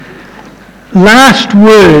last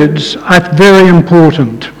words are very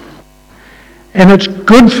important. And it's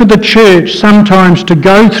good for the church sometimes to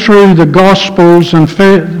go through the Gospels and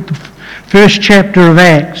the first chapter of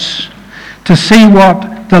Acts to see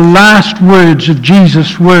what the last words of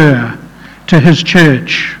Jesus were to his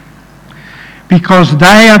church. Because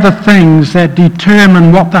they are the things that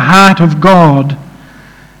determine what the heart of God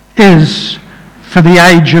is for the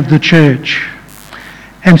age of the church.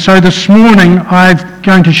 And so this morning I'm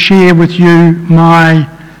going to share with you my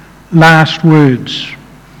last words.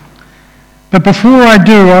 But before I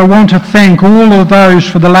do, I want to thank all of those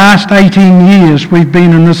for the last 18 years we've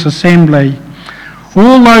been in this assembly,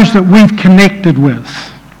 all those that we've connected with.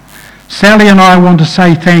 Sally and I want to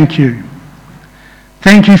say thank you.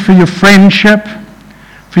 Thank you for your friendship,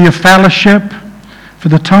 for your fellowship, for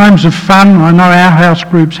the times of fun I know our house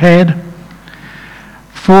groups had,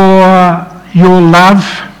 for your love,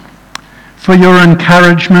 for your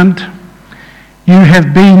encouragement. You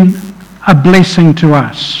have been a blessing to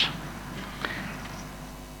us.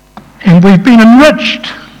 And we've been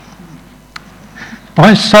enriched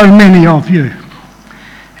by so many of you.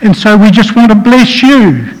 And so we just want to bless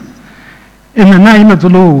you in the name of the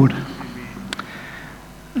Lord.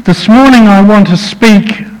 This morning I want to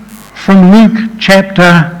speak from Luke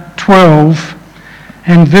chapter 12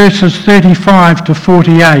 and verses 35 to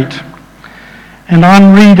 48. And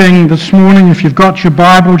I'm reading this morning, if you've got your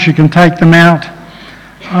Bibles, you can take them out.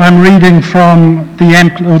 I'm reading from the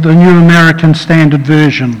New American Standard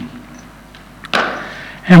Version.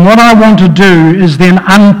 And what I want to do is then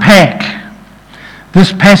unpack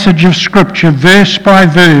this passage of Scripture verse by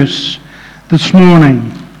verse this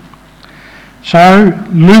morning. So,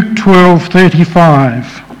 Luke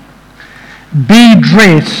 12:35. Be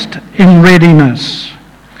dressed in readiness,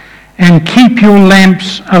 and keep your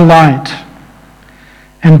lamps alight,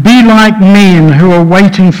 and be like men who are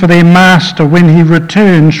waiting for their master when he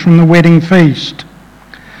returns from the wedding feast,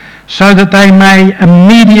 so that they may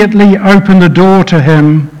immediately open the door to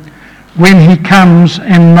him when he comes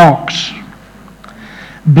and knocks.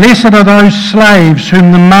 Blessed are those slaves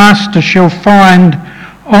whom the master shall find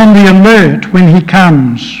on the alert when he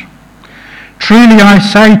comes. Truly I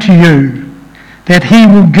say to you that he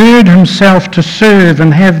will gird himself to serve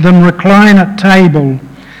and have them recline at table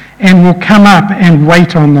and will come up and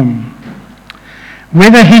wait on them.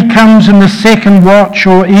 Whether he comes in the second watch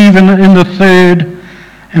or even in the third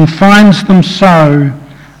and finds them so,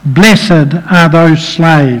 blessed are those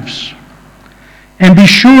slaves. And be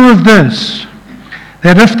sure of this,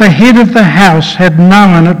 that if the head of the house had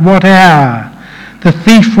known at what hour the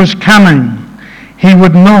thief was coming, he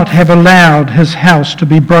would not have allowed his house to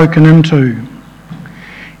be broken into.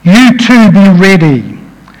 You too be ready,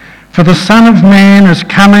 for the Son of Man is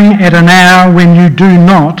coming at an hour when you do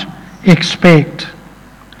not expect.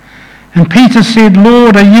 And Peter said,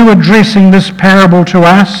 Lord, are you addressing this parable to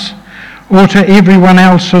us or to everyone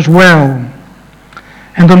else as well?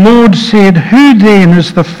 And the Lord said, who then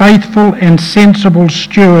is the faithful and sensible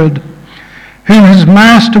steward whom his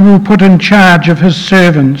master will put in charge of his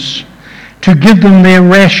servants to give them their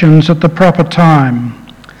rations at the proper time?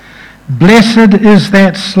 Blessed is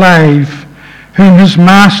that slave whom his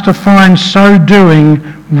master finds so doing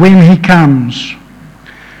when he comes.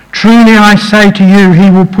 Truly I say to you,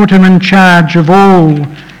 he will put him in charge of all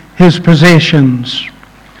his possessions.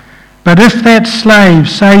 But if that slave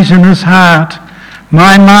says in his heart,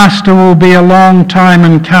 my master will be a long time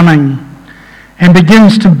in coming, and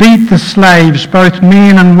begins to beat the slaves, both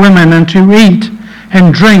men and women, and to eat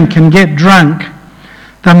and drink and get drunk,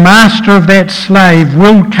 the master of that slave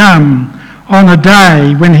will come on a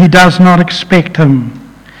day when he does not expect him,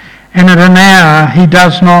 and at an hour he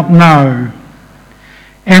does not know,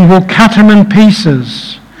 and will cut him in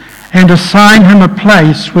pieces and assign him a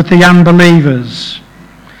place with the unbelievers.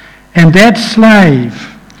 And that slave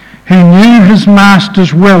who knew his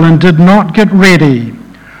master's will and did not get ready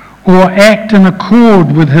or act in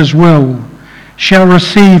accord with his will shall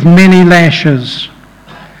receive many lashes.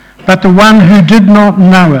 But the one who did not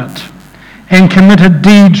know it and committed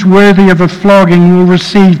deeds worthy of a flogging will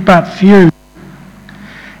receive but few.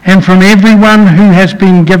 And from everyone who has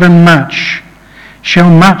been given much shall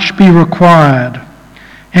much be required,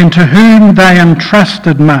 and to whom they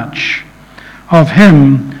entrusted much, of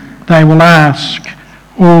him they will ask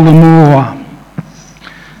all the more.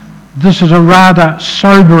 This is a rather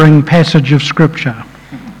sobering passage of Scripture,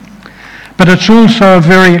 but it's also a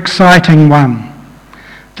very exciting one.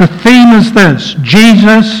 The theme is this: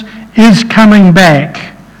 Jesus is coming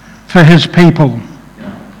back for his people.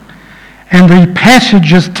 And the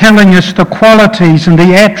passage is telling us the qualities and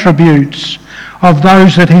the attributes of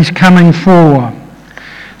those that he's coming for.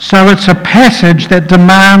 So it's a passage that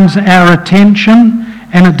demands our attention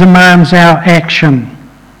and it demands our action.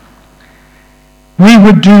 We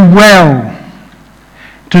would do well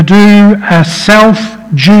to do a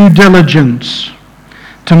self-due diligence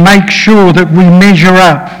to make sure that we measure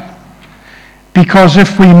up, because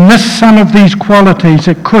if we miss some of these qualities,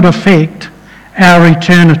 it could affect our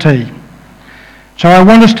eternity. So I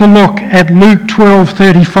want us to look at Luke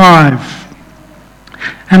 12:35,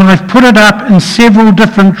 and I've put it up in several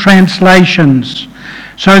different translations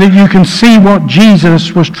so that you can see what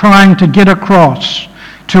Jesus was trying to get across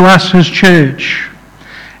to us, his church.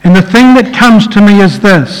 And the thing that comes to me is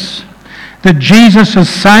this, that Jesus is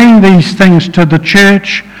saying these things to the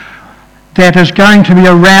church that is going to be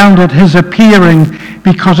around at his appearing,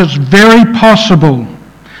 because it's very possible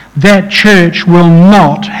that church will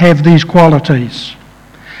not have these qualities.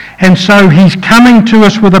 And so he's coming to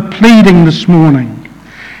us with a pleading this morning.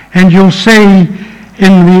 And you'll see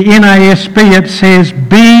in the NASB it says,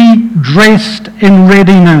 "Be dressed in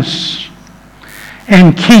readiness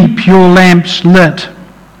and keep your lamps lit."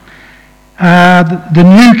 The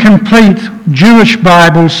New Complete Jewish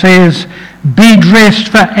Bible says, "Be dressed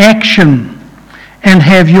for action and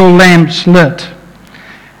have your lamps lit."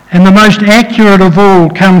 And the most accurate of all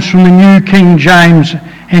comes from the New King James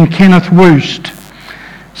and Kenneth Woost.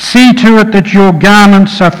 "See to it that your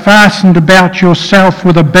garments are fastened about yourself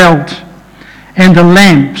with a belt, and the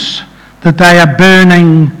lamps, that they are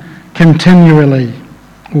burning continually,"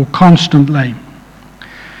 or constantly.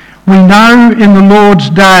 We know in the Lord's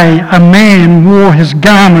day a man wore his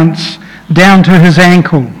garments down to his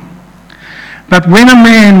ankle. But when a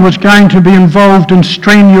man was going to be involved in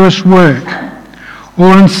strenuous work,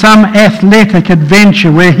 or in some athletic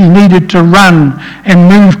adventure where he needed to run and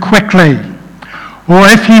move quickly, or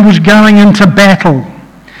if he was going into battle,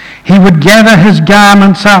 he would gather his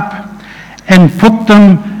garments up and put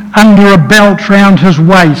them under a belt round his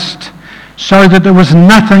waist so that there was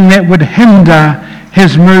nothing that would hinder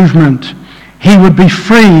his movement. He would be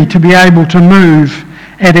free to be able to move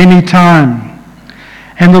at any time.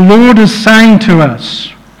 And the Lord is saying to us,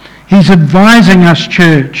 he's advising us,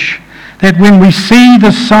 church, that when we see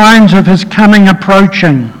the signs of his coming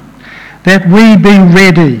approaching, that we be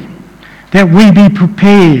ready, that we be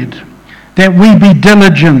prepared, that we be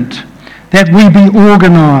diligent, that we be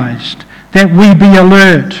organised, that we be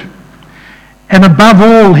alert. And above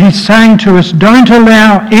all, he's saying to us, don't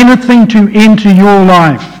allow anything to enter your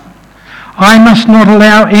life. I must not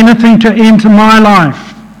allow anything to enter my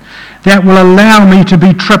life that will allow me to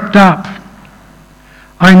be tripped up.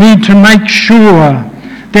 I need to make sure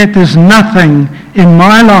that there's nothing in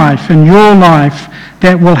my life, in your life,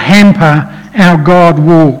 that will hamper our God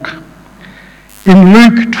walk. In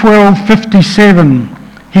Luke 12:57,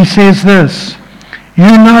 he says this,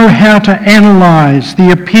 "You know how to analyze the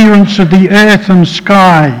appearance of the earth and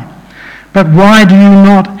sky, but why do you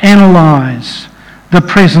not analyze the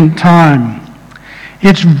present time?"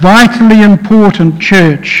 It's vitally important,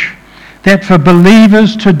 church, that for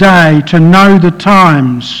believers today to know the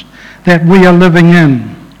times that we are living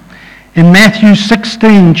in. In Matthew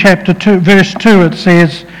 16, chapter 2, verse 2, it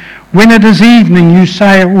says, "When it is evening, you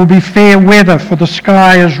say it will be fair weather, for the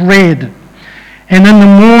sky is red. And in the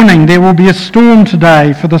morning there will be a storm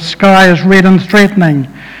today, for the sky is red and threatening.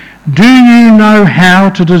 Do you know how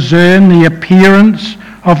to discern the appearance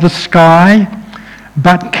of the sky,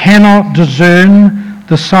 but cannot discern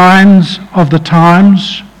the signs of the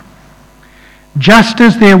times?" Just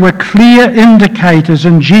as there were clear indicators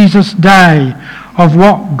in Jesus' day of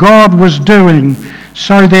what God was doing,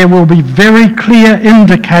 so there will be very clear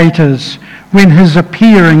indicators when his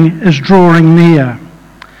appearing is drawing near.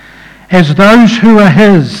 As those who are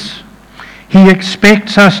his, he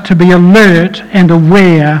expects us to be alert and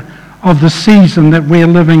aware of the season that we're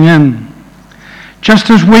living in. Just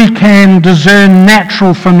as we can discern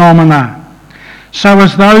natural phenomena, so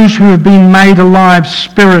as those who have been made alive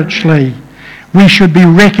spiritually, we should be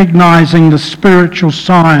recognizing the spiritual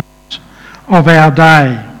signs of our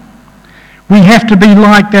day. We have to be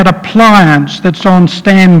like that appliance that's on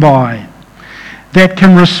standby, that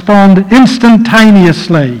can respond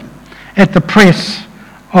instantaneously at the press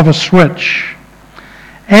of a switch.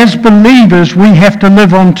 As believers, we have to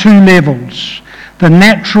live on two levels, the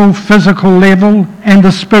natural physical level and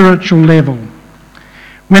the spiritual level.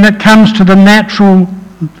 When it comes to the natural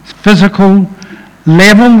physical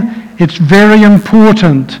level, it's very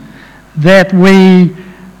important that we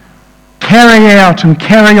carry out and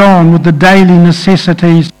carry on with the daily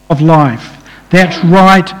necessities of life. That's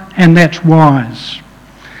right and that's wise.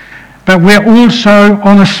 But we're also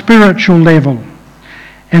on a spiritual level.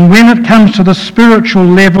 And when it comes to the spiritual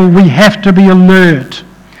level, we have to be alert.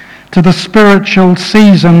 to the spiritual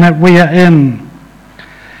season that we are in.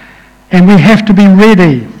 And we have to be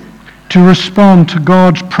ready to respond to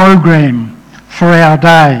God's program for our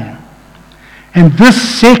day. And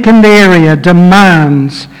this second area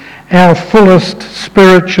demands our fullest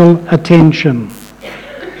spiritual attention.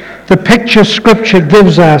 The picture Scripture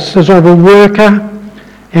gives us is of a worker,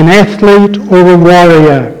 an athlete, or a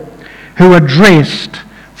warrior who are dressed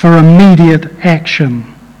for immediate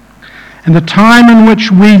action. And the time in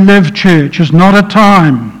which we live, church, is not a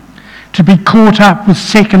time to be caught up with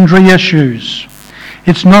secondary issues.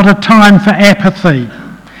 It's not a time for apathy.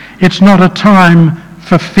 It's not a time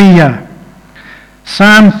for fear.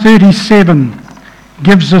 Psalm 37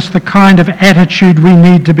 gives us the kind of attitude we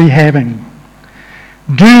need to be having.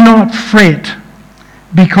 Do not fret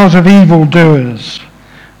because of evildoers.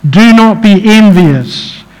 Do not be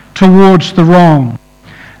envious towards the wrong.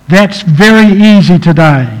 That's very easy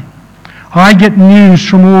today. I get news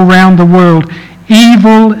from all around the world.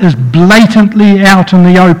 Evil is blatantly out in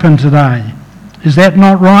the open today. Is that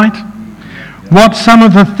not right? What some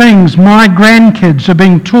of the things my grandkids are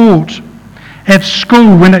being taught at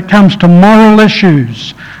school when it comes to moral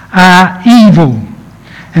issues are evil.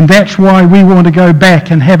 And that's why we want to go back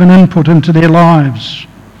and have an input into their lives.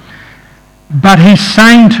 But he's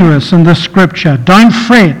saying to us in this scripture, don't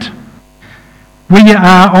fret. We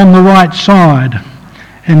are on the right side,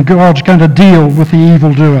 and God's going to deal with the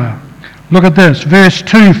evildoer. Look at this, verse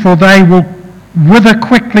 2, for they will wither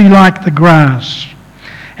quickly like the grass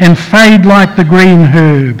and fade like the green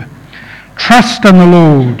herb. Trust in the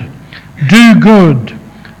Lord. Do good.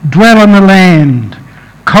 Dwell in the land.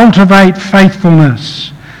 Cultivate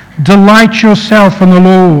faithfulness. Delight yourself in the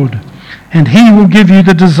Lord, and he will give you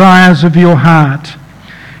the desires of your heart.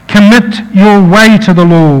 Commit your way to the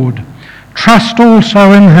Lord. Trust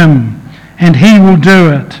also in him, and he will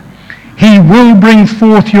do it. He will bring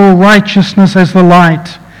forth your righteousness as the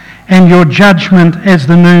light, and your judgment as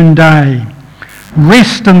the noonday.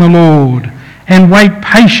 Rest in the Lord, and wait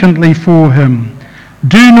patiently for him.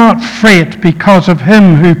 Do not fret because of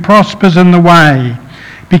him who prospers in the way,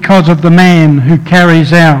 because of the man who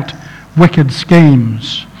carries out wicked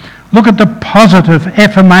schemes. Look at the positive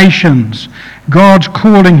affirmations God's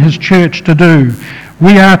calling his church to do.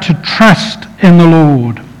 We are to trust in the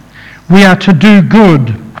Lord. We are to do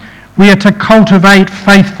good. We are to cultivate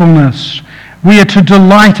faithfulness. We are to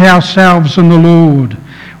delight ourselves in the Lord.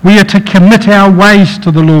 We are to commit our ways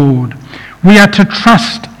to the Lord. We are to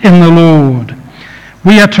trust in the Lord.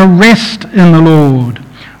 We are to rest in the Lord.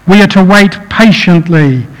 We are to wait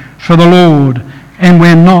patiently for the Lord, and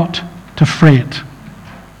we're not to fret.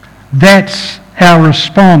 That's our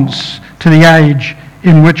response to the age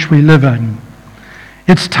in which we live in.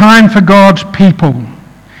 It's time for God's people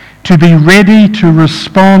to be ready to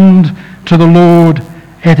respond to the Lord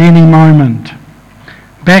at any moment.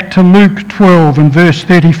 Back to Luke 12 and verse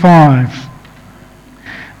 35.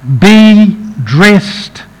 Be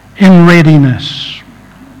dressed in readiness.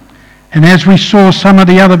 And as we saw some of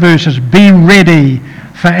the other verses, be ready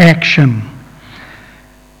for action.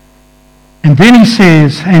 And then he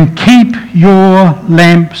says, and keep your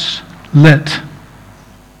lamps lit.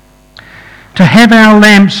 To have our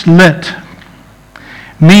lamps lit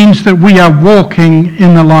means that we are walking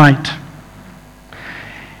in the light.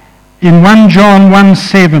 In 1 John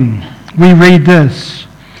 1:7, we read this,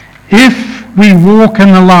 if we walk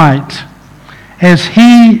in the light as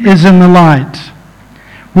he is in the light,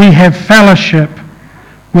 we have fellowship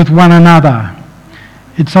with one another.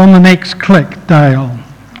 It's on the next click, Dale.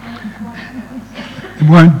 It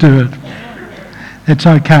won't do it. It's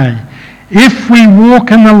okay. If we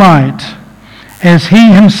walk in the light as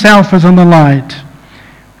he himself is in the light,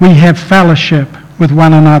 we have fellowship with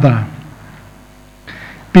one another.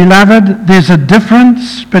 Beloved, there's a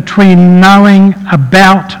difference between knowing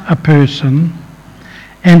about a person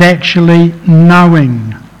and actually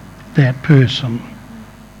knowing that person.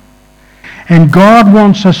 And God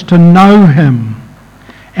wants us to know him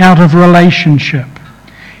out of relationship.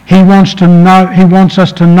 He wants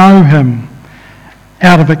us to know him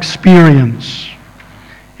out of experience.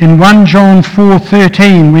 In 1 John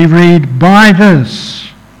 4:13 we read, by this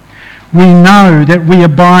we know that we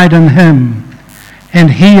abide in him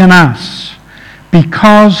and he in us,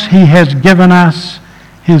 because he has given us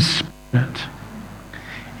his Spirit.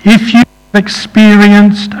 If you have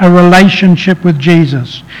experienced a relationship with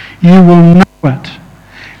Jesus, you will know it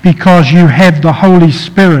because you have the Holy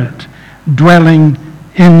Spirit dwelling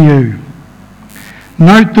in you.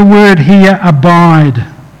 Note the word here, abide.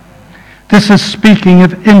 This is speaking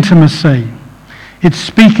of intimacy. It's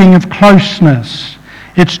speaking of closeness.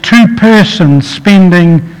 It's two persons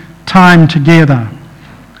spending time together.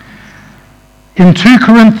 In 2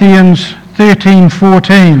 Corinthians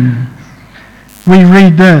 13:14, we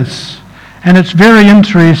read this, and it's very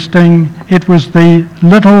interesting. It was the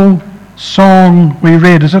little song we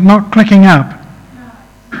read. Is it not clicking up?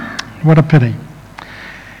 What a pity.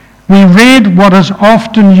 We read what is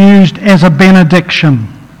often used as a benediction.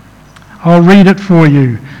 I'll read it for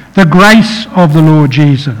you. The grace of the Lord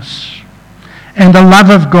Jesus, and the love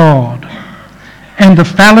of God, and the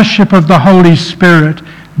fellowship of the Holy Spirit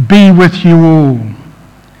be with you all.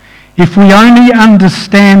 If we only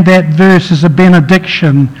understand that verse as a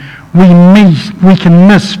benediction, we can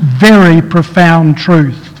miss very profound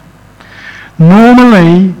truth.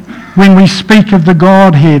 Normally, when we speak of the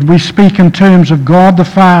Godhead, we speak in terms of God the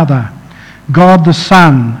Father, God the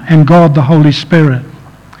Son, and God the Holy Spirit.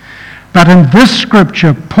 But in this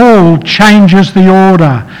scripture, Paul changes the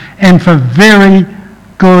order, and for very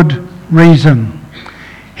good reason.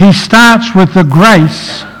 He starts with the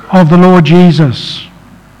grace of the Lord Jesus.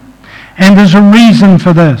 And there's a reason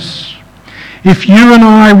for this. If you and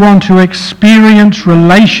I want to experience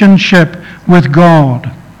relationship with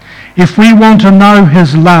God, if we want to know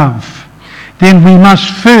his love, then we must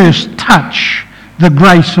first touch the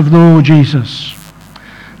grace of the Lord Jesus.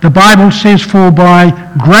 The Bible says, for by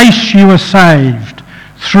grace you are saved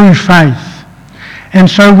through faith. And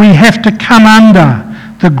so we have to come under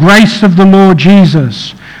the grace of the Lord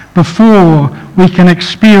Jesus before we can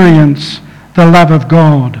experience the love of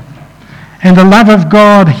God. And the love of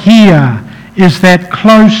God here is that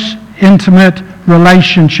close, intimate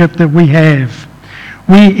relationship that we have.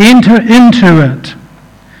 We enter into it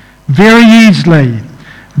very easily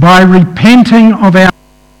by repenting of our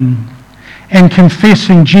sin and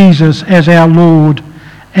confessing Jesus as our Lord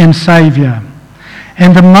and Saviour.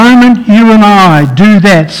 And the moment you and I do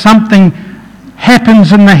that, something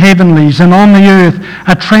happens in the heavenlies and on the earth.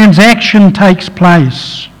 A transaction takes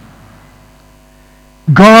place.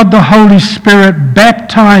 God the Holy Spirit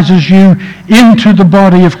baptizes you into the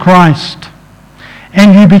body of Christ,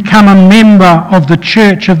 and you become a member of the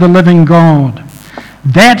church of the living God.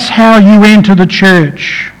 That's how you enter the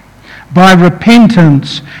church, by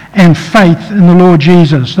repentance and faith in the Lord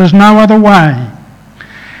Jesus. There's no other way.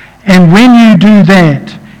 And when you do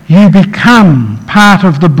that, you become part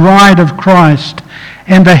of the bride of Christ,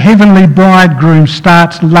 and the heavenly bridegroom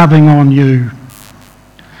starts loving on you.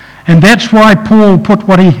 And that's why Paul put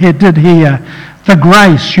what he did here. The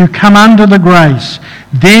grace, you come under the grace.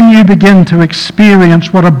 Then you begin to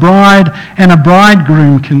experience what a bride and a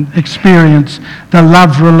bridegroom can experience, the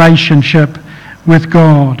love relationship with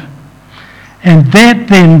God. And that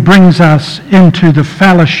then brings us into the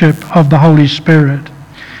fellowship of the Holy Spirit.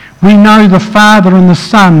 We know the Father and the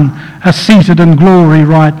Son are seated in glory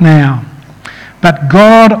right now. But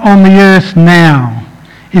God on the earth now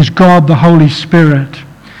is God the Holy Spirit.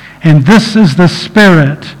 And this is the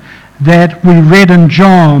Spirit that we read in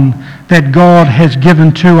John that God has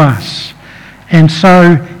given to us. And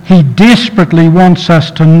so he desperately wants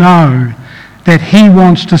us to know that he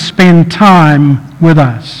wants to spend time with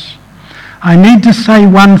us. I need to say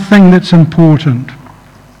one thing that's important.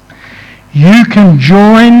 You can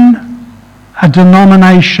join a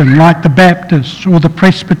denomination like the Baptists or the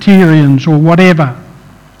Presbyterians or whatever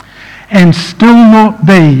and still not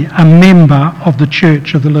be a member of the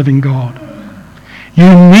Church of the Living God.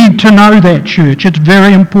 You need to know that church. It's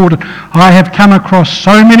very important. I have come across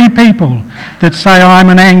so many people that say, I'm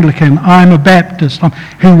an Anglican, I'm a Baptist,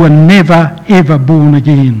 who were never, ever born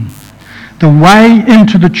again. The way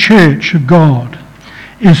into the church of God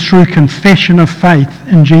is through confession of faith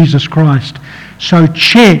in Jesus Christ. So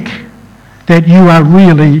check that you are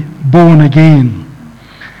really born again.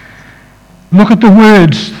 Look at the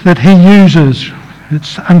words that he uses.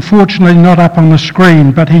 It's unfortunately not up on the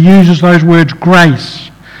screen, but he uses those words: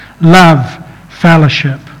 grace, love,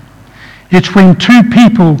 fellowship. It's when two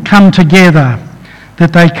people come together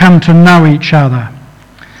that they come to know each other.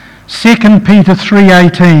 2 Peter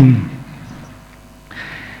 3:18.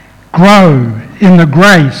 Grow in the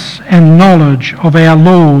grace and knowledge of our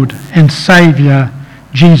Lord and Saviour,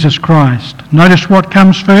 Jesus Christ. Notice what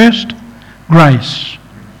comes first? Grace.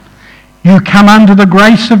 You come under the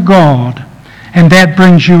grace of God, and that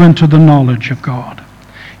brings you into the knowledge of God.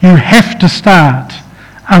 You have to start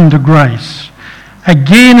under grace.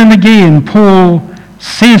 Again and again, Paul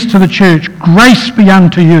says to the church, grace be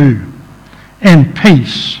unto you, and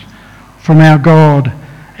peace from our God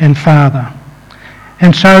and Father.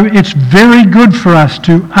 And so it's very good for us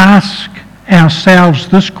to ask ourselves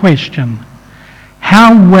this question: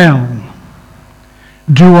 how well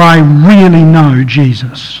do I really know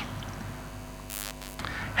Jesus?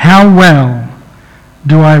 How well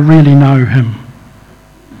do I really know him?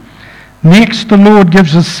 Next, the Lord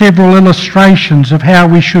gives us several illustrations of how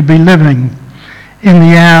we should be living in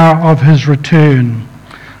the hour of his return.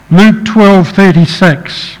 Luke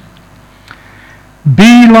 12:36.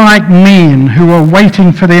 Be like men who are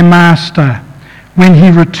waiting for their master when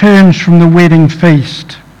he returns from the wedding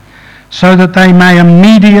feast, so that they may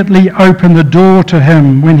immediately open the door to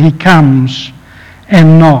him when he comes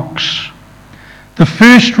and knocks. The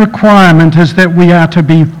first requirement is that we are to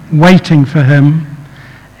be waiting for him,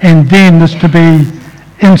 and then there's to be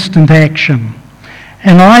instant action.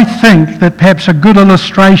 And I think that perhaps a good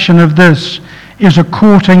illustration of this is a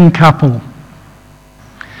courting couple.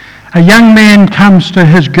 A young man comes to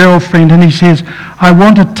his girlfriend and he says, I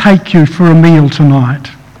want to take you for a meal tonight.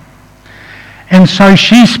 And so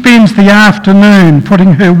she spends the afternoon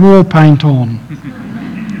putting her war paint on.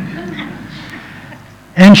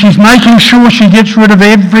 And she's making sure she gets rid of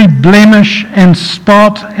every blemish and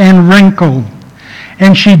spot and wrinkle.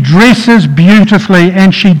 And she dresses beautifully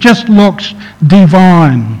and she just looks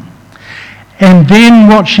divine. And then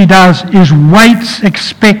what she does is waits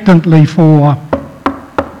expectantly for her.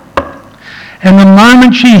 And the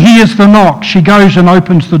moment she hears the knock, she goes and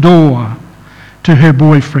opens the door to her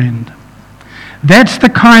boyfriend. That's the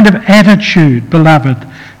kind of attitude, beloved,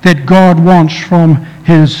 that God wants from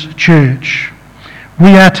his church.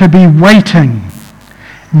 We are to be waiting,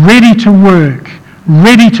 ready to work,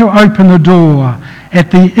 ready to open the door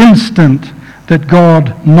at the instant that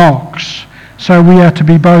God knocks. So we are to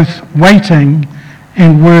be both waiting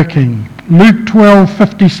and working. Luke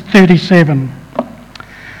 12:37.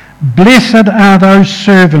 Blessed are those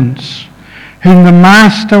servants whom the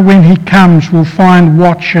master when he comes will find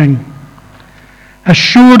watching.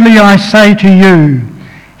 Assuredly I say to you,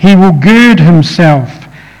 he will gird himself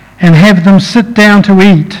and have them sit down to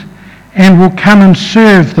eat, and will come and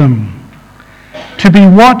serve them. To be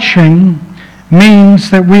watching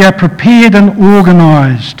means that we are prepared and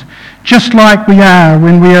organised, just like we are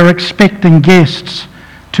when we are expecting guests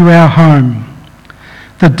to our home.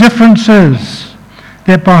 The difference is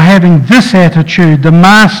that by having this attitude, the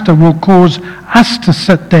master will cause us to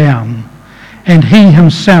sit down, and he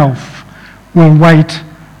himself will wait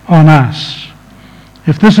on us.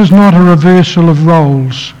 If this is not a reversal of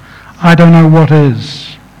roles, I don't know what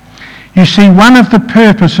is. You see, one of the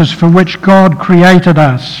purposes for which God created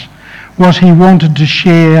us was he wanted to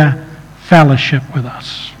share fellowship with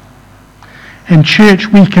us. In church,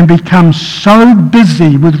 we can become so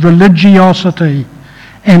busy with religiosity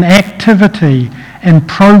and activity and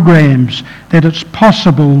programs that it's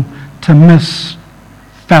possible to miss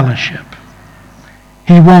fellowship.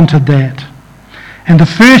 He wanted that. And the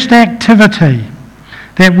first activity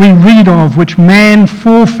that we read of which man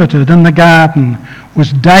forfeited in the garden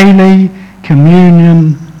was daily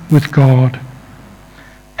communion with God.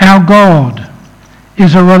 Our God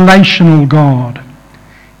is a relational God.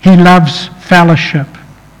 He loves fellowship.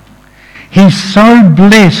 He's so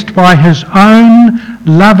blessed by his own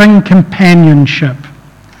loving companionship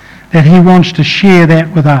that he wants to share that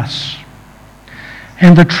with us.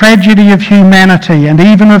 And the tragedy of humanity and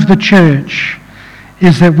even of the church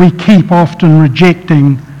is that we keep often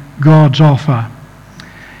rejecting God's offer.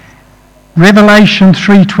 Revelation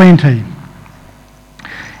 3:20.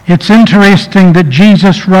 It's interesting that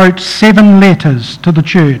Jesus wrote 7 letters to the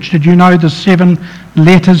church. Did you know there's 7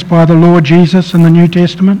 letters by the Lord Jesus in the New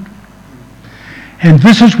Testament? And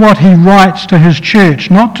this is what he writes to his church,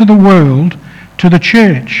 not to the world, to the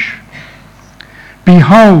church.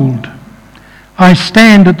 Behold, I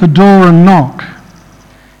stand at the door and knock.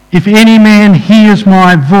 If any man hears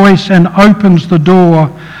my voice and opens the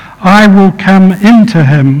door, I will come into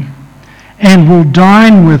him and will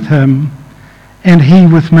dine with him and he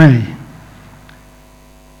with me.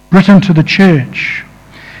 Written to the church.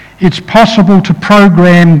 It's possible to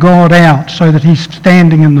program God out so that he's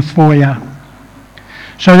standing in the foyer,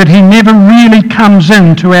 so that he never really comes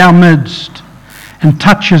into our midst and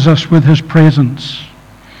touches us with his presence.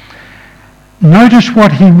 Notice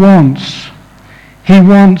what he wants. He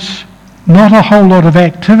wants not a whole lot of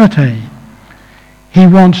activity. He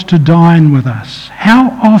wants to dine with us.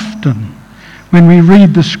 How often, when we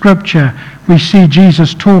read the scripture, we see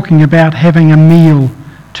Jesus talking about having a meal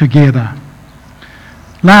together.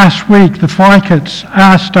 Last week, the Fikets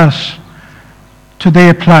asked us to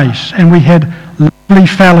their place, and we had lovely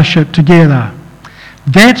fellowship together.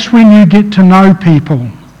 That's when you get to know people,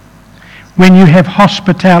 when you have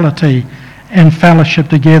hospitality and fellowship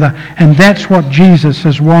together, and that's what Jesus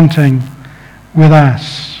is wanting with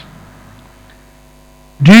us.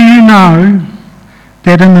 Do you know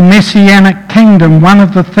that in the Messianic kingdom, one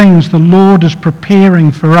of the things the Lord is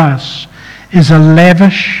preparing for us is a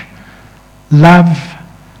lavish, love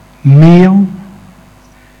meal.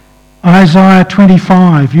 Isaiah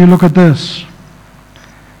 25, you look at this.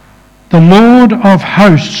 The Lord of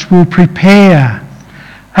hosts will prepare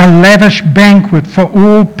a lavish banquet for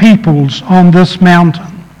all peoples on this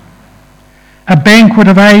mountain. A banquet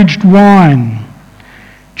of aged wine,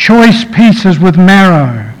 choice pieces with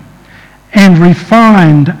marrow, and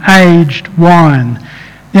refined aged wine.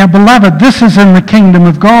 Now, beloved, this is in the kingdom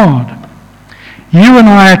of God. You and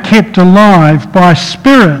I are kept alive by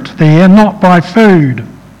spirit there, not by food.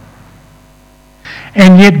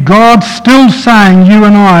 And yet God's still saying you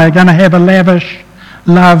and I are going to have a lavish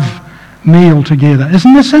love meal together.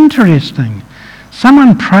 Isn't this interesting?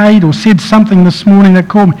 Someone prayed or said something this morning that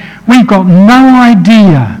called me. We've got no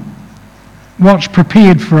idea what's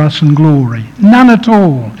prepared for us in glory. None at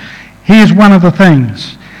all. Here's one of the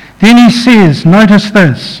things. Then he says, notice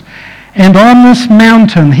this, and on this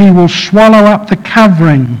mountain he will swallow up the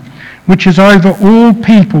covering which is over all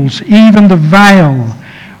peoples, even the veil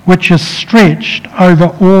which is stretched over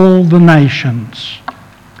all the nations.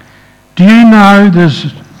 Do you know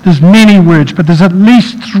there's many words, but there's at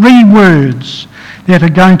least 3 words that are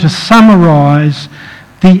going to summarize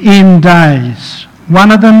the end days.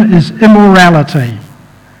 One of them is immorality.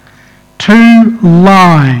 2,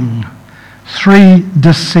 lying. 3,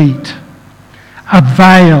 deceit. A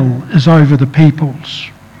veil is over the peoples.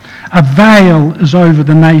 A veil is over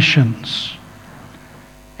the nations.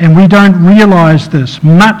 And we don't realise this.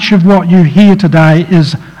 Much of what you hear today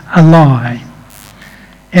is a lie.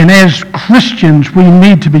 And as Christians, we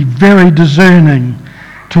need to be very discerning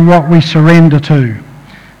to what we surrender to.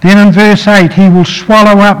 Then in verse 8, he will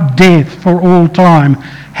swallow up death for all time.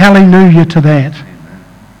 Hallelujah to that.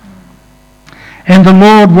 And the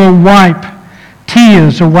Lord will wipe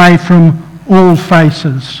tears away from all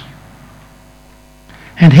faces.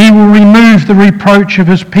 And he will remove the reproach of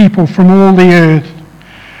his people from all the earth.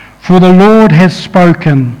 For the Lord has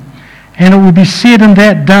spoken, and it will be said in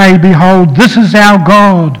that day, behold, this is our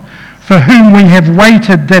God, for whom we have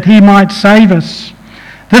waited that he might save us.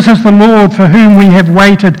 This is the Lord for whom we have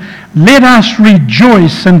waited. Let us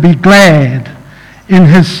rejoice and be glad in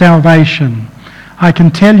his salvation. I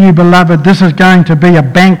can tell you, beloved, this is going to be a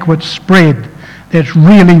banquet spread that's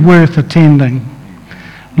really worth attending.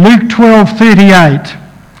 Luke 12:38.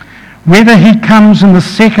 Whether he comes in the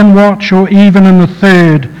second watch or even in the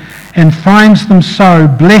third, and finds them so,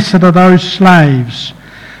 blessed are those slaves.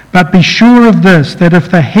 But be sure of this, that if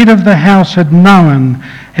the head of the house had known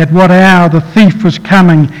at what hour the thief was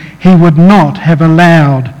coming, he would not have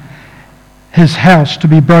allowed his house to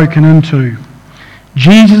be broken into.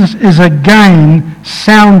 Jesus is again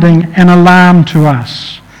sounding an alarm to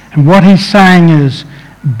us. And what he's saying is,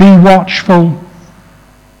 be watchful.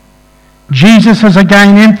 Jesus is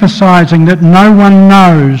again emphasizing that no one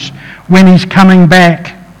knows when he's coming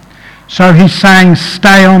back. So he's saying,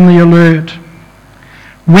 stay on the alert.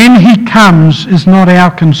 When he comes is not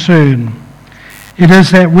our concern. It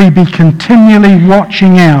is that we be continually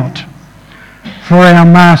watching out for our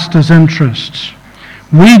Master's interests.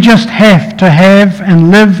 We just have to have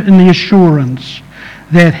and live in the assurance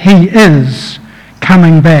that he is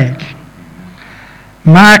coming back.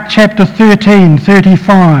 Mark chapter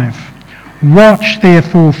 13:35. Watch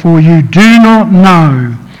therefore, for you do not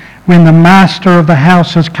know when the master of the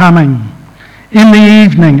house is coming, in the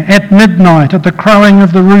evening, at midnight, at the crowing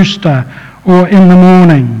of the rooster, or in the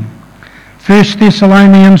morning. 1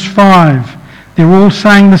 Thessalonians 5, they're all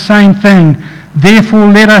saying the same thing. Therefore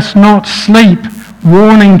let us not sleep.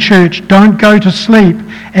 Warning, church, don't go to sleep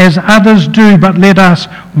as others do, but let us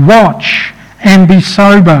watch and be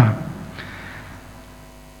sober.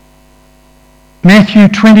 Matthew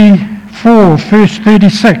 24, verse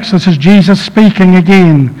 36, this is Jesus speaking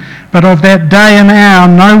again. But of that day and hour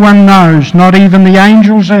no one knows, not even the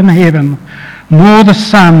angels in heaven, nor the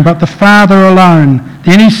Son, but the Father alone.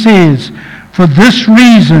 Then he says, for this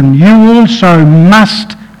reason you also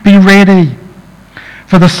must be ready.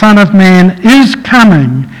 For the Son of Man is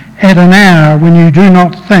coming at an hour when you do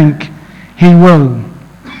not think he will.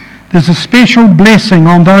 There's a special blessing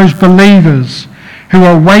on those believers who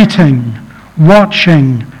are waiting,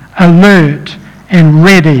 watching, alert, and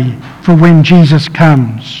ready for when Jesus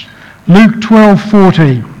comes. Luke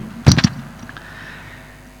 12:40.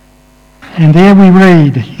 And there we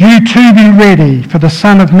read, you too be ready, for the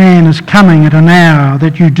Son of Man is coming at an hour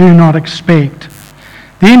that you do not expect.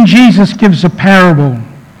 Then Jesus gives a parable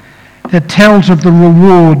that tells of the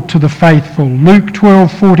reward to the faithful. Luke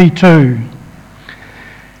 12:42.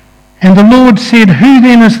 And the Lord said, who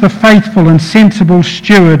then is the faithful and sensible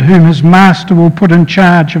steward whom his master will put in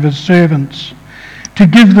charge of his servants, to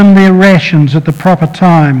give them their rations at the proper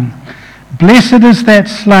time? Blessed is that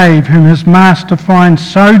slave whom his master finds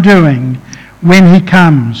so doing when he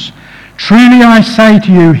comes. Truly I say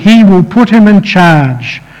to you, he will put him in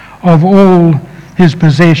charge of all his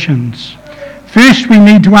possessions. First, we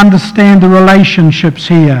need to understand the relationships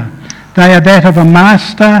here. They are that of a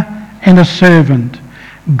master and a servant.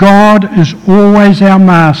 God is always our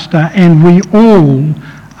master, and we all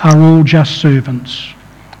are just servants.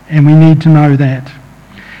 And we need to know that.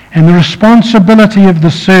 And the responsibility of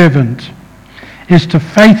the servant is to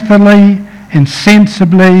faithfully and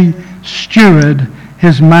sensibly steward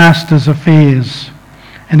his master's affairs.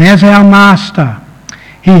 And as our master,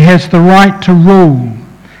 he has the right to rule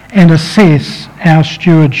and assess our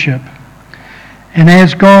stewardship. And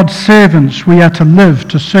as God's servants, we are to live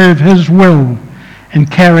to serve his will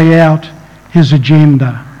and carry out his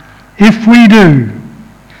agenda. If we do,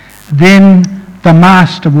 then the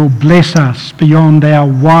Master will bless us beyond our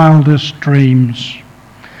wildest dreams.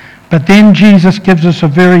 But then Jesus gives us a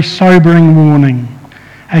very sobering warning.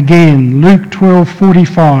 Again, Luke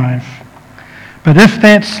 12:45. But if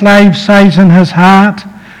that slave says in his heart,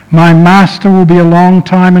 my master will be a long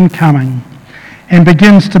time in coming, and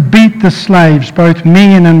begins to beat the slaves, both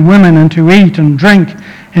men and women, and to eat and drink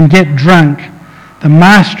and get drunk, the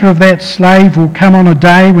master of that slave will come on a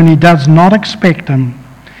day when he does not expect him,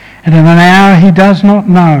 and in an hour he does not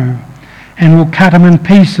know, and will cut him in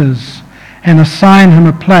pieces and assign him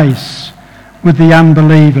a place with the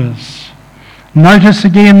unbelievers. Notice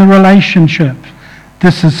again the relationship.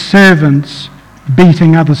 This is servants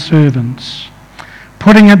beating other servants.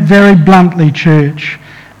 Putting it very bluntly, church,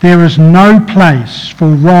 there is no place for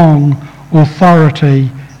wrong authority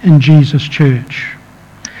in Jesus' church.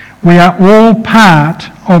 We are all part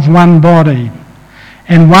of one body,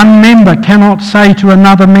 and one member cannot say to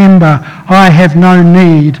another member, I have no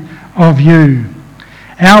need of you.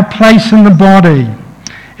 Our place in the body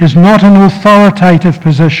is not an authoritative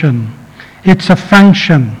position. It's a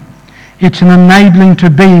function. It's an enabling to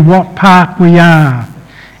be what part we are.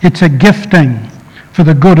 It's a gifting for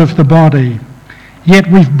the good of the body. Yet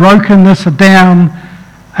we've broken this down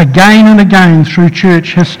again and again through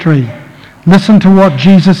church history. Listen to what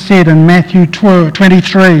Jesus said in Matthew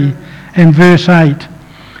 23 and verse 8.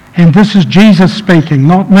 And this is Jesus speaking,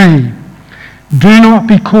 not me. Do not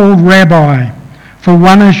be called rabbi, for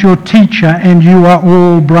one is your teacher and you are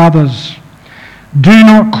all brothers. Do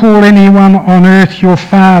not call anyone on earth your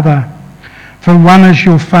father, for one is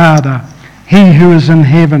your Father, he who is in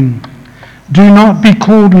heaven. Do not be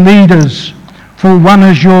called leaders, for one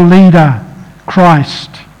is your leader, Christ.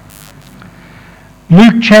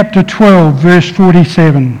 Luke chapter 12, verse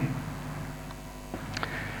 47.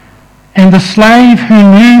 And the slave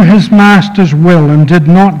who knew his master's will and did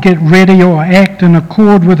not get ready or act in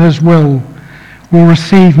accord with his will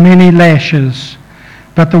receive many lashes,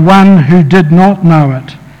 but the one who did not know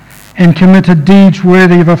it and committed deeds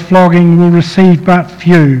worthy of a flogging will receive but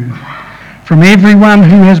few. From everyone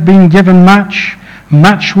who has been given much,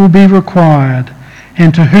 much will be required,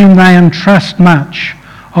 and to whom they entrust much,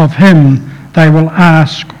 of him they will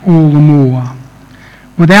ask all the more.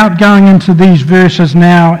 Without going into these verses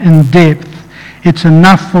now in depth, it's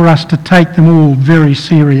enough for us to take them all very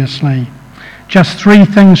seriously. Just three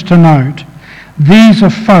things to note. These are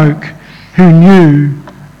folk who knew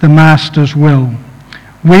the Master's will.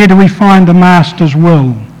 Where do we find the Master's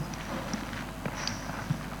will?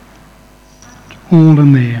 It's all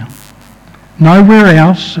in there. Nowhere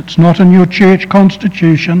else. It's not in your church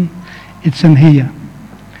constitution. It's in here.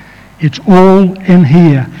 It's all in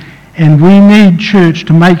here. And we need, church,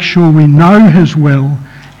 to make sure we know his will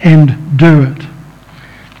and do it.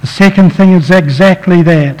 The second thing is exactly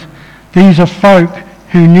that. These are folk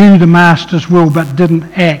who knew the Master's will but didn't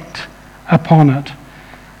act upon it.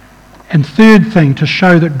 And third thing, to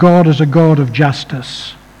show that God is a God of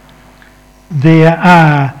justice. There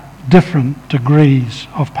are different degrees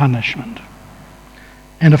of punishment.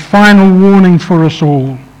 And a final warning for us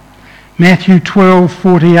all. Matthew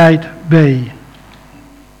 12:48b.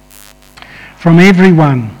 From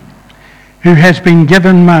everyone who has been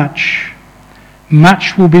given much,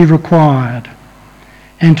 much will be required,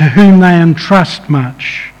 and to whom they entrust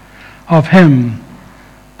much, of him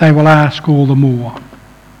they will ask all the more.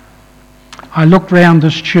 I look round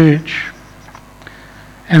this church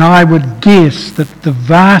and I would guess that the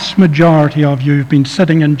vast majority of you have been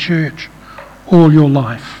sitting in church all your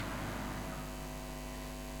life.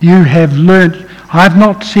 You have learnt. I've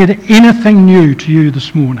not said anything new to you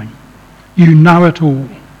this morning. You know it all.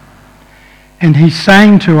 And he's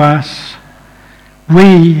saying to us,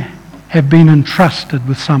 we have been entrusted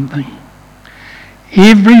with something.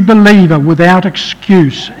 Every believer without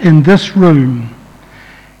excuse in this room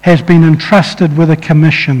has been entrusted with a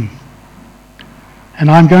commission. And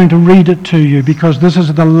I'm going to read it to you because this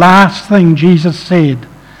is the last thing Jesus said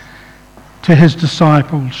to his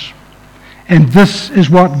disciples. And this is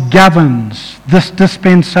what governs this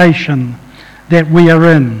dispensation that we are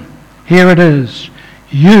in. Here it is.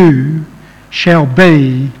 You shall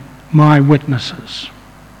be my witnesses.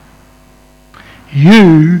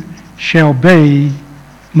 You shall be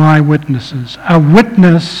my witnesses. A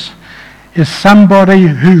witness is somebody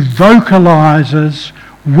who vocalizes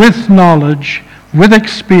with knowledge, with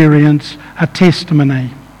experience, a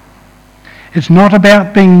testimony. It's not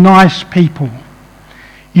about being nice people.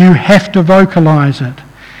 You have to vocalize it.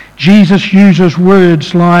 Jesus uses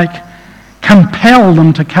words like compel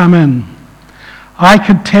them to come in. I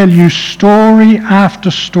could tell you story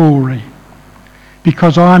after story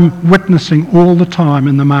because I'm witnessing all the time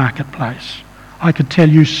in the marketplace. I could tell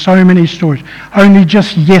you so many stories. Only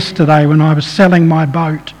just yesterday when I was selling my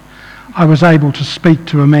boat, I was able to speak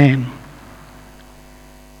to a man.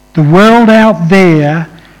 The world out there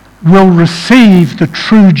will receive the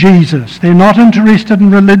true Jesus. They're not interested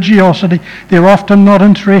in religiosity. They're often not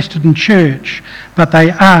interested in church, but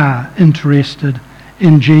they are interested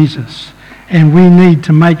in Jesus. And we need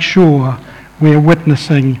to make sure we're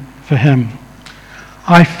witnessing for him.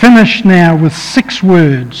 I finish now with 6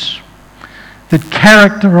 words that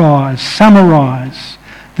summarize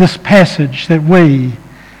this passage that we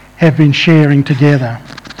have been sharing together.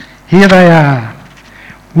 Here they are.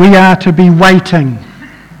 We are to be waiting.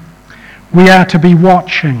 We are to be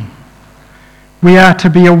watching. We are to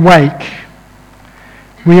be awake.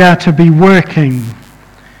 We are to be working.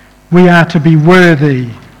 We are to be worthy.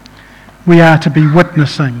 We are to be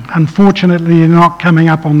witnessing. Unfortunately, they're not coming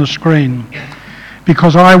up on the screen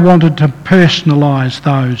because I wanted to personalise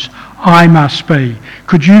those. I must be.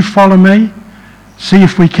 Could you follow me? See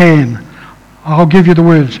if we can. I'll give you the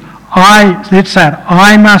words. Let's say it.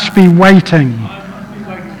 I must be waiting.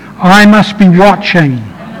 I must be watching.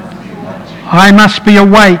 I must be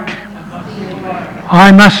awake.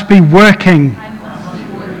 I must be working.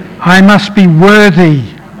 I must be worthy.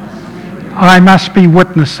 I must be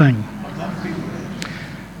witnessing.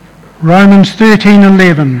 Romans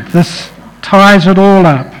 13:11. This ties it all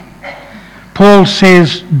up. Paul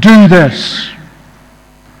says, do this.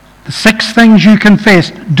 The 6 things you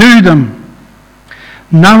confessed, do them,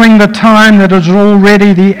 knowing the time that is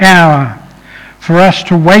already the hour for us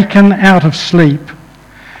to waken out of sleep.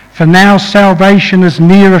 For now salvation is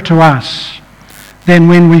nearer to us than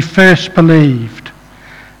when we first believed.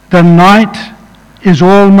 The night is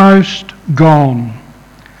almost gone.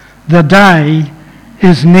 The day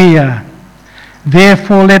is near.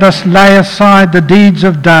 Therefore let us lay aside the deeds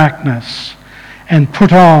of darkness and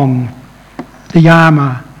put on the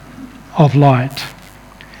armour of light.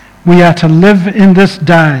 We are to live in this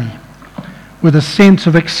day with a sense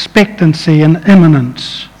of expectancy and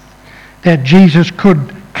imminence that Jesus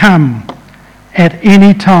could come at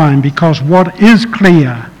any time, because what is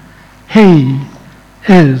clear, he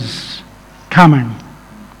is coming.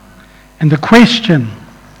 And the question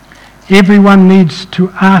everyone needs to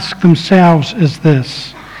ask themselves is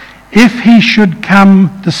this: if he should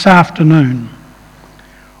come this afternoon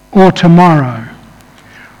or tomorrow,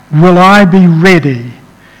 will I be ready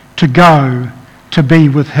to go to be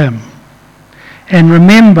with him? And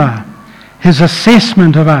remember, his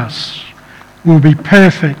assessment of us will be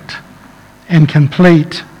perfect and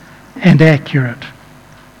complete and accurate.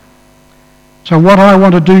 So what I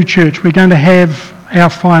want to do, church, we're going to have our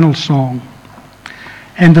final song.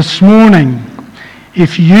 And this morning,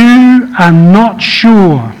 if you are not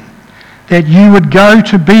sure that you would go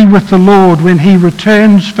to be with the Lord when he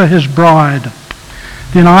returns for his bride,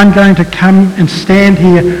 then I'm going to come and stand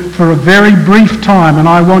here for a very brief time, and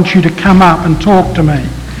I want you to come up and talk to me.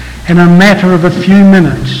 In a matter of a few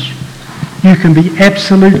minutes, you can be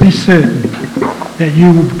absolutely certain that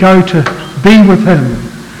you will go to be with him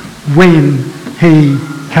when he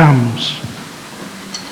comes.